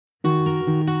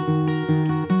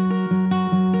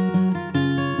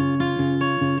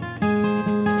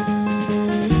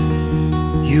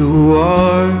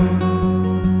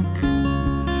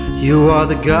are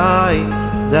the guy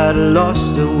that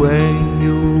lost the way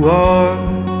you are.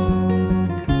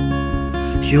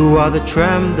 You are the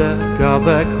tramp that got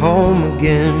back home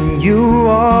again. You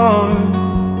are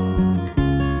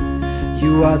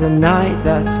the night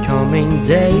that's coming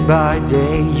day by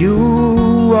day.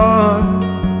 You are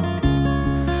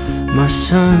my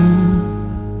sun.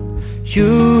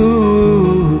 You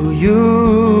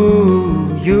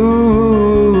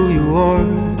are.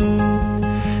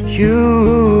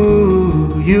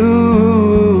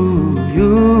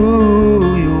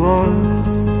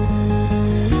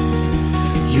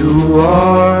 You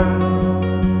are.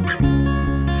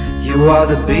 You are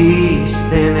the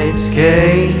beast in its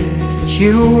cage.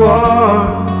 You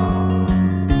are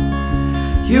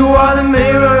the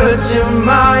mirror to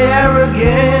my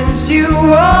arrogance. You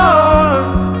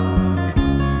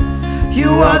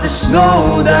are the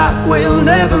snow that will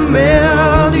never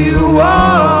melt. You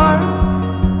are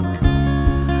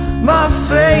my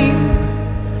fame.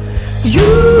 You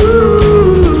are.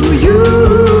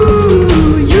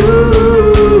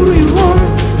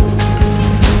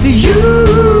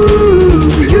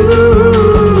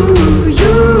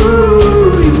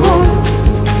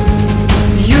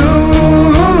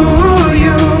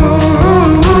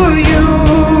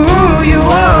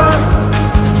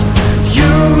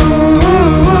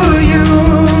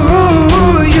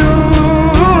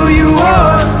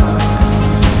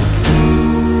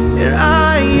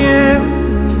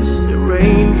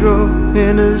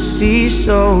 In a sea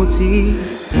so deep,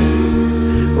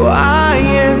 well, I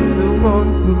am the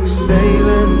one who's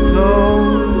sailing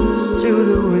close to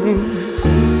the wind.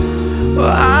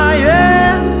 Well, I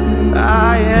am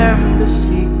the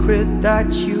secret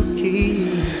that you